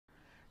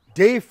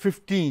Day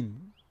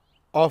 15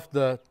 of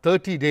the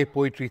 30-day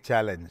poetry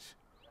challenge.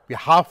 We're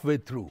halfway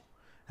through,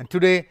 and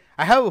today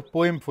I have a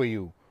poem for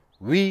you.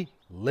 We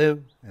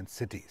live in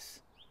cities.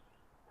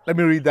 Let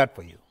me read that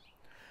for you.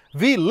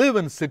 We live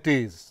in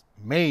cities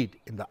made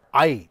in the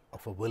eye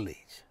of a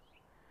village,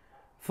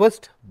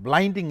 first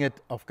blinding it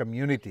of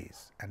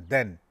communities and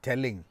then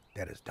telling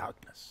there is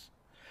darkness.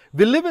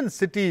 We live in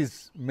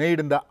cities made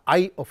in the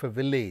eye of a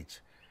village,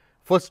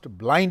 first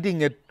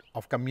blinding it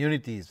of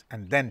communities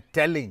and then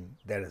telling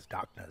there is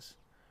darkness.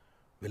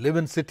 We live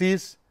in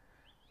cities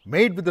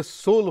made with the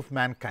soul of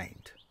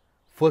mankind,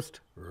 first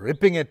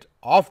ripping it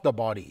off the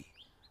body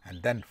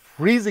and then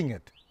freezing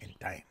it in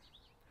time.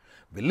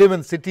 We live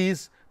in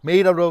cities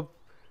made out of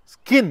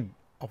skin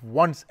of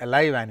once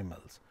alive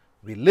animals.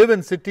 We live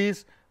in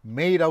cities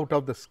made out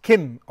of the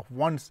skin of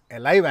once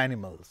alive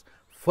animals,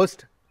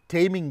 first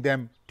taming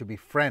them to be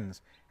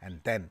friends and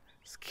then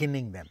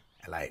skinning them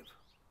alive.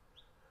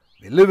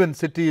 We live in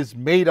cities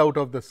made out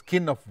of the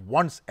skin of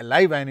once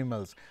alive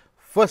animals,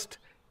 first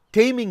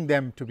taming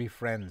them to be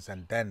friends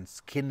and then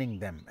skinning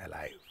them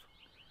alive.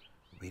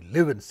 We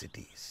live in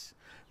cities.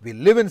 We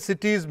live in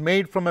cities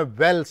made from a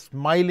well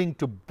smiling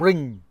to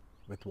brim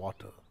with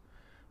water.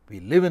 We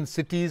live in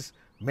cities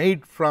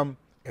made from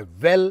a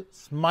well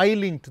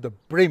smiling to the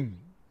brim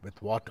with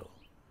water,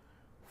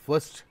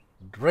 first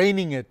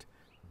draining it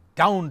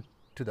down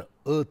to the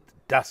earth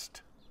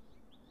dust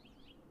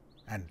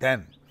and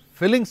then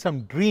filling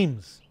some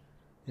dreams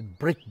in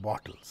brick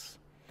bottles.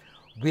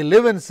 We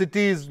live in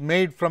cities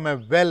made from a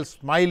well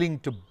smiling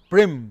to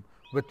brim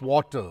with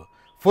water,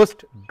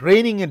 first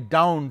draining it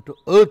down to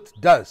earth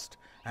dust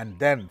and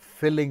then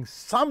filling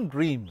some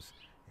dreams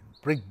in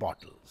brick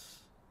bottles.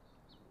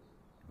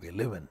 We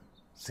live in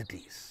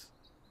cities.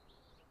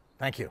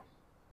 Thank you.